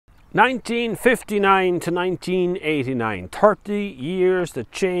1959 to 1989, 30 years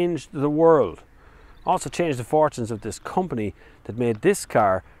that changed the world. Also changed the fortunes of this company that made this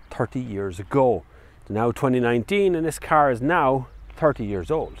car 30 years ago. It's now 2019 and this car is now 30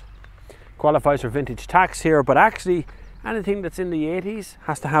 years old. Qualifies for vintage tax here, but actually anything that's in the 80s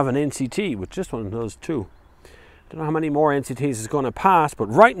has to have an NCT, which this one does too. Don't know how many more NCTs is going to pass, but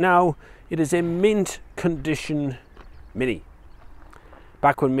right now it is a mint condition Mini.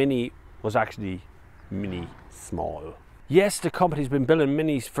 Back when Mini was actually Mini small. Yes, the company's been building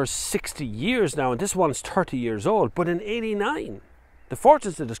Minis for 60 years now, and this one's 30 years old, but in 89, the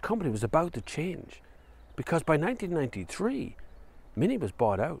fortunes of this company was about to change, because by 1993, Mini was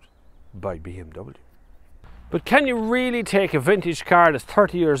bought out by BMW. But can you really take a vintage car that's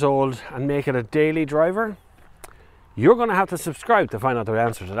 30 years old and make it a daily driver? You're going to have to subscribe to find out the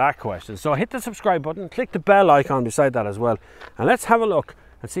answer to that question. So hit the subscribe button, click the bell icon beside that as well, and let's have a look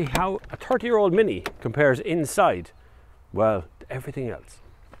and see how a 30-year-old Mini compares inside, well, to everything else.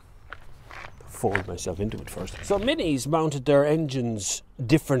 Fold myself into it first. So Minis mounted their engines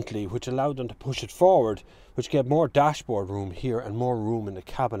differently, which allowed them to push it forward, which gave more dashboard room here and more room in the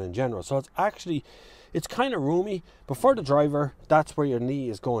cabin in general. So it's kind of roomy, but for the driver, that's where your knee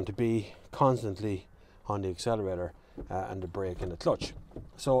is going to be constantly on the accelerator and the brake and the clutch.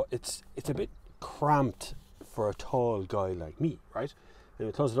 So it's a bit cramped for a tall guy like me, right? Let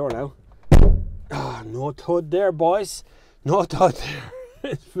me close the door now. Ah, no thud there, boys. No thud there.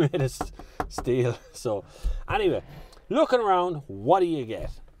 It's made of steel. So anyway, looking around, what do you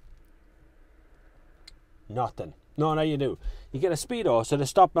get? Nothing. No, you do. You get a speedo, so they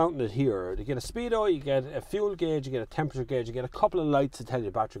stop mounting it here. You get a speedo, you get a fuel gauge, you get a temperature gauge, you get a couple of lights to tell you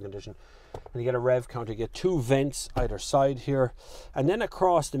battery condition, and you get a rev counter. You get two vents either side here, and then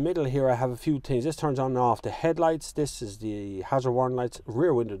across the middle here I have a few things. This turns on and off the headlights. This is the hazard warning lights,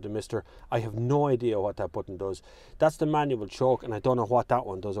 rear window demister. I have no idea what that button does. That's the manual choke, and I don't know what that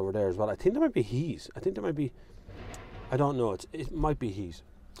one does over there as well. I think there might be heat. I don't know. It might be heat.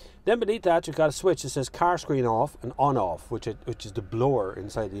 Then beneath that you've got a switch that says car screen off and on off, which is the blower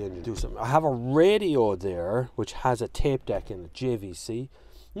inside the engine. Do something. I have a radio there which has a tape deck in it, JVC.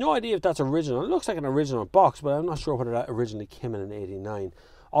 No idea if that's original. It looks like an original box, but I'm not sure whether that originally came in 89.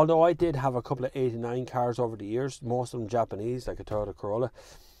 Although I did have a couple of 89 cars over the years, most of them Japanese, like a Toyota Corolla,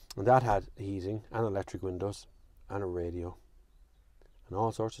 and that had heating and electric windows and a radio and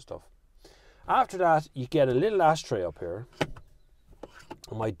all sorts of stuff. After that you get a little ashtray up here.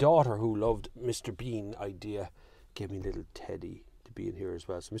 My daughter, who loved Mr. Bean idea, gave me a little teddy to be in here as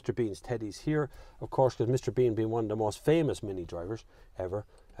well. So Mr. Bean's teddy's here, of course, because Mr. Bean being one of the most famous Mini drivers ever.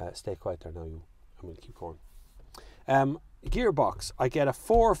 Stay quiet there now, I'm going to keep going. Gearbox, I get a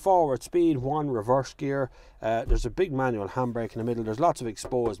 4 forward speed, 1 reverse gear. There's a big manual handbrake in the middle. There's lots of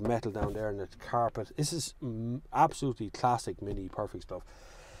exposed metal down there in the carpet. This is absolutely classic Mini, perfect stuff.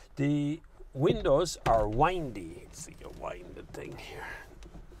 The windows are windy. Let's see a winded thing here.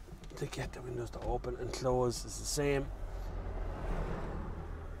 To get the windows to open and close is the same,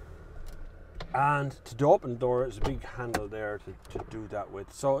 and to open the door is a big handle there to do that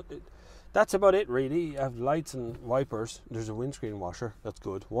with. So that's about it really. You have lights and wipers. There's a windscreen washer, that's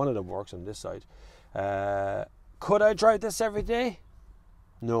good. One of them works on this side. Could I drive this every day?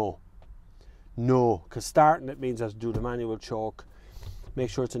 No, because starting it means I have to do the manual choke,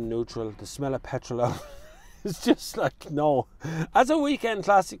 make sure it's in neutral, the smell of petrol out. It's just like, no. As a weekend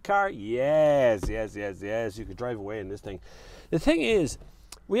classic car, yes, you could drive away in this thing. The thing is,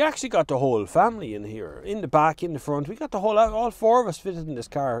 we actually got the whole family in here, in the back, in the front. We got the whole, all 4 of us fitted in this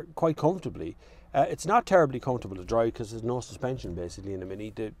car quite comfortably. It's not terribly comfortable to drive because there's no suspension basically in the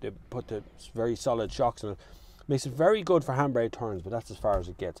Mini. They put the very solid shocks in it. Makes it very good for handbrake turns, but that's as far as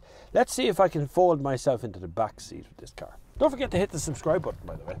it gets. Let's see if I can fold myself into the back seat with this car. Don't forget to hit the subscribe button,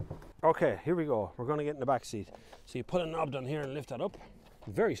 by the way. Okay, here we go. We're going to get in the back seat. So you put a knob down here and lift that up.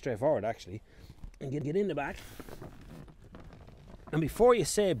 Very straightforward, actually. And get in the back. And before you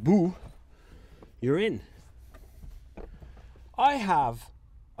say boo, you're in. I have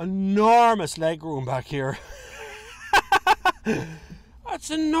enormous leg room back here. That's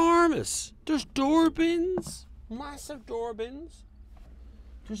enormous. There's door bins. Massive door bins.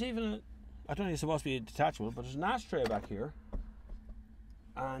 There's even I don't think it's supposed to be detachable, but there's an ashtray back here.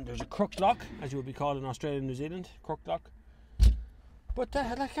 And there's a crook lock, as you would be called in Australia and New Zealand, crook lock. But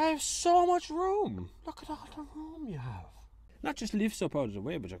like, I have so much room. Look at all the room you have. Not just lifts up out of the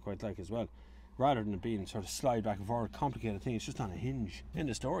way, which I quite like as well. Rather than it being sort of slide back and forward, complicated thing, it's just on a hinge. End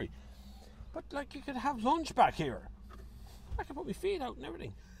of story. But like, you could have lunch back here. I could put my feet out and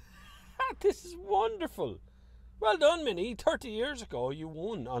everything. This is wonderful. Well done, Minnie. 30 years ago, you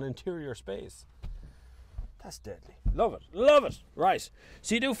won on interior space. That's deadly. Love it. Love it. Right.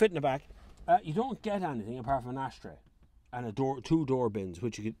 So you do fit in the back. You don't get anything apart from an ashtray and two door bins,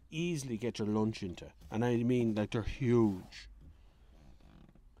 which you could easily get your lunch into. And I mean, like, they're huge.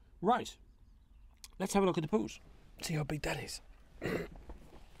 Right. Let's have a look at the boot. See how big that is.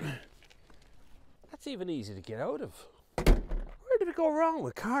 That's even easy to get out of. Where did it go wrong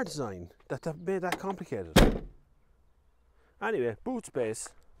with car design that made that complicated? Anyway, boot space.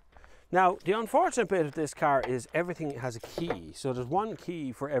 Now, the unfortunate bit of this car is everything has a key. So there's one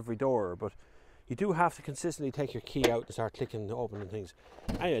key for every door, but you do have to consistently take your key out and start clicking to open things.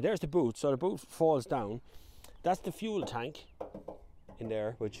 Anyway, there's the boot. So the boot falls down. That's the fuel tank in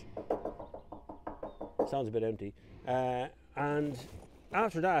there, which sounds a bit empty. And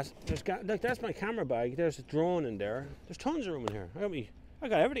after that, look, that's my camera bag. There's a drone in there. There's tons of room in here. I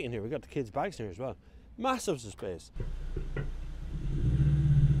got everything in here. We got the kids' bags in here as well. Massive space.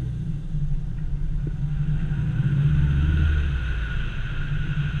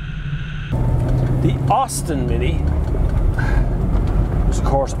 The Austin Mini was, of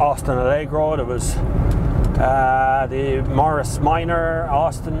course, Austin Allegro. There was the Morris Minor,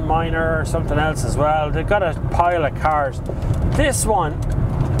 Austin Minor, something else as well. They've got a pile of cars. This one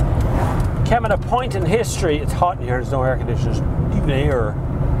came at a point in history. It's hot in here, there's no air conditioners, even air.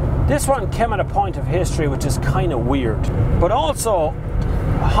 This one came at a point of history which is kind of weird. But also,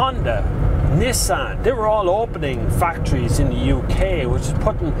 Honda, Nissan, they were all opening factories in the UK, which is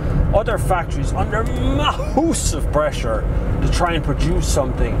putting other factories under massive pressure to try and produce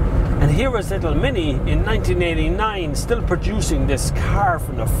something. And here was little Mini in 1989 still producing this car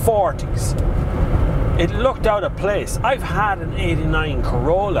from the 40s. It looked out of place. I've had an 89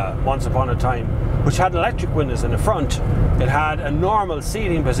 Corolla once upon a time, which had electric windows in the front. It had a normal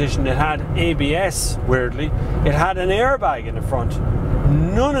seating position. It had ABS, weirdly. It had an airbag in the front.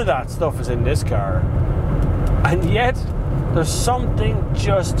 None of that stuff is in this car. And yet, there's something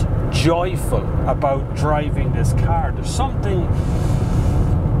just joyful about driving this car. There's something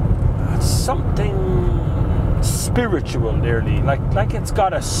spiritual, nearly. Like it's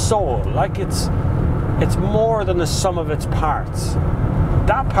got a soul. Like it's more than the sum of its parts.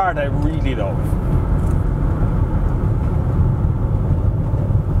 That part I really love.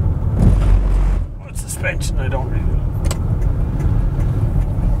 Suspension I don't really love.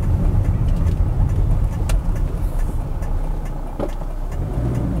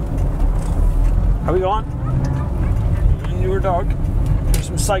 How we going? Newer dog. There's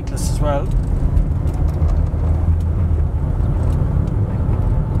some cyclists as well.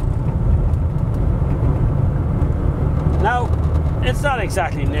 Now, it's not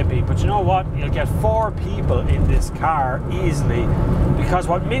exactly nippy, but you know what? You'll get 4 people in this car easily, because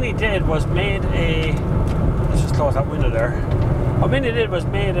what Mini did was made a... Let's just close that window there. What Mini did was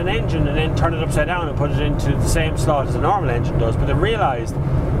made an engine and then turn it upside down and put it into the same slot as a normal engine does, but they realised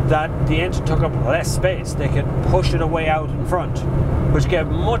that the engine took up less space. They could push it away out in front, which gave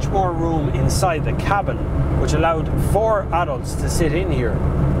much more room inside the cabin, which allowed 4 adults to sit in here.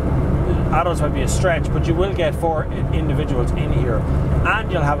 Adults might be a stretch, but you will get 4 individuals in here,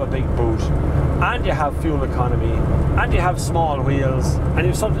 and you'll have a big boot, and you have fuel economy, and you have small wheels, and you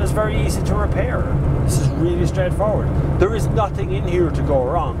have something that's very easy to repair. This is really straightforward. There is nothing in here to go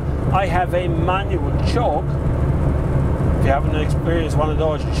wrong. I have a manual choke. If you haven't experienced one of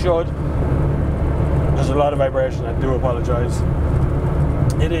those, you should. There's a lot of vibration, I do apologise.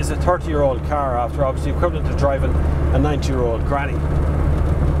 It is a 30-year-old car, after obviously equivalent to driving a 90-year-old granny.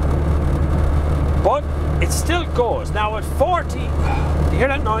 But it still goes. Now at 40, you hear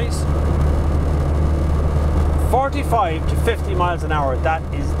that noise? 45 to 50 miles an hour, that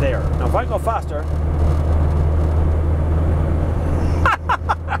is there. Now if I go faster,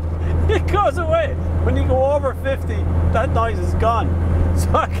 it goes away. When you go over 50, that noise is gone.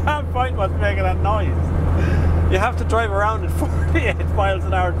 So I can't find what's making that noise. You have to drive around at 48 miles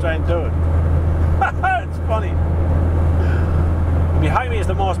an hour to try and do it. It's funny. Behind me is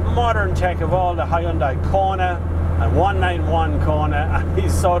the most modern tech of all, the Hyundai Kona and 191 Kona, and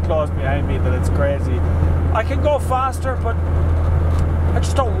he's so close behind me that it's crazy. I can go faster, but I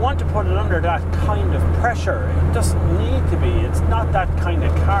just don't want to put it under that kind of pressure. It doesn't need to be. It's not that kind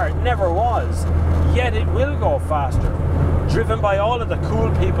of car. It never was. Yet it will go faster. Driven by all of the cool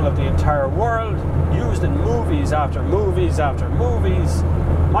people of the entire world, used in movies after movies after movies.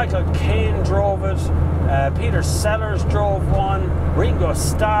 Michael Caine drove it. Peter Sellers drove one. Ringo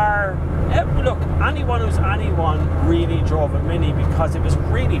Starr. Look, anyone who's anyone really drove a Mini because it was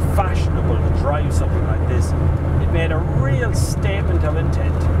really fashionable to drive something like this. It made a real statement of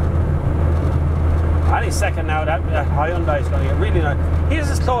intent. Any second now that Hyundai is going to get really nice. He's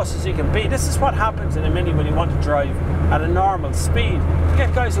as close as he can be. This is what happens in a Mini when you want to drive at a normal speed. You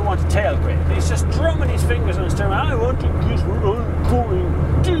get guys who want to tailgate. He's just drumming his fingers on the steering wheel. I want to get where I'm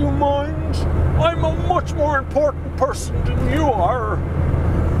going. Do you mind? I'm a much more important person than you are.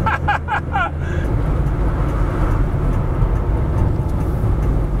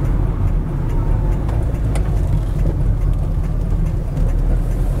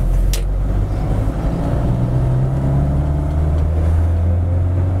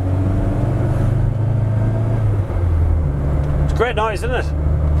 Great noise, isn't it?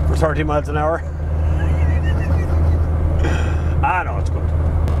 For 30 miles an hour. I know, it's good.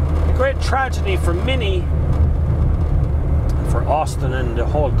 A great tragedy for Mini, for Austin and the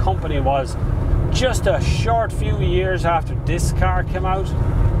whole company, was just a short few years after this car came out,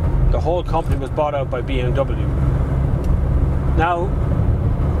 the whole company was bought out by BMW. Now,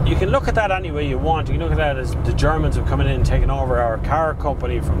 you can look at that any way you want. You can look at that as the Germans have come in and taken over our car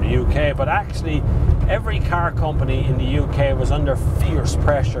company from the UK, but actually every car company in the UK was under fierce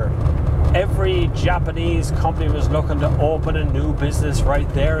pressure. Every Japanese company was looking to open a new business right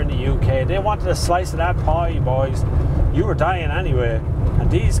there in the UK. They wanted a slice of that pie, boys. You were dying anyway, and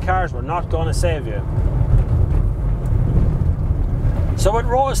these cars were not going to save you. So with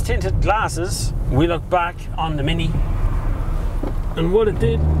rose-tinted glasses, we look back on the Mini and what it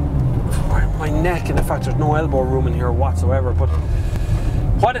did for my neck, and in fact there's no elbow room in here whatsoever, but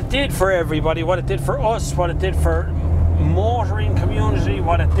what it did for everybody, what it did for us, what it did for motoring community,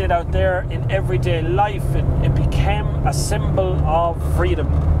 what it did out there in everyday life, it became a symbol of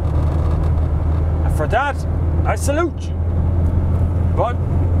freedom. And for that, I salute you. But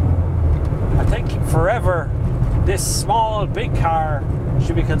I think forever this small, big car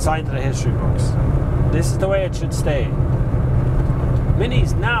should be consigned to the history books. This is the way it should stay.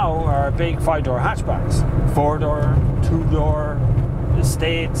 Minis now are big 5-door hatchbacks. 4-door, 2-door,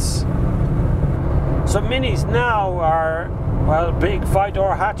 estates. So Minis now are, well, big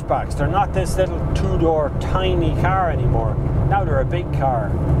 5-door hatchbacks. They're not this little 2-door tiny car anymore. Now they're a big car.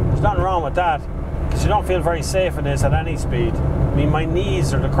 There's nothing wrong with that, because you don't feel very safe in this at any speed. I mean, my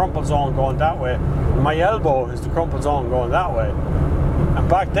knees are the crumple zone going that way, and my elbow is the crumple zone going that way. And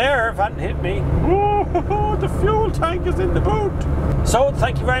back there, if it hadn't hit me, oh, the fuel tank is in the boot. So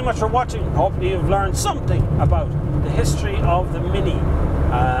thank you very much for watching. Hopefully you've learned something about the history of the Mini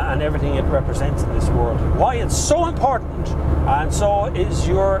and everything it represents in this world. Why it's so important, and so is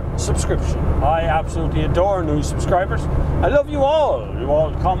your subscription. I absolutely adore new subscribers. I love you all. You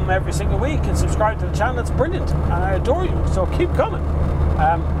all come every single week and subscribe to the channel. It's brilliant, and I adore you, so keep coming.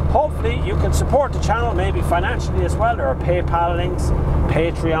 Hopefully you can support the channel, maybe financially as well. There are PayPal links,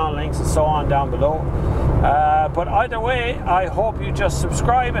 Patreon links, and so on down below. But either way, I hope you just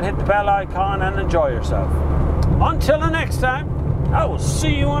subscribe and hit the bell icon and enjoy yourself. Until the next time, I will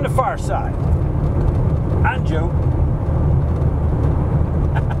see you on the far side. And you.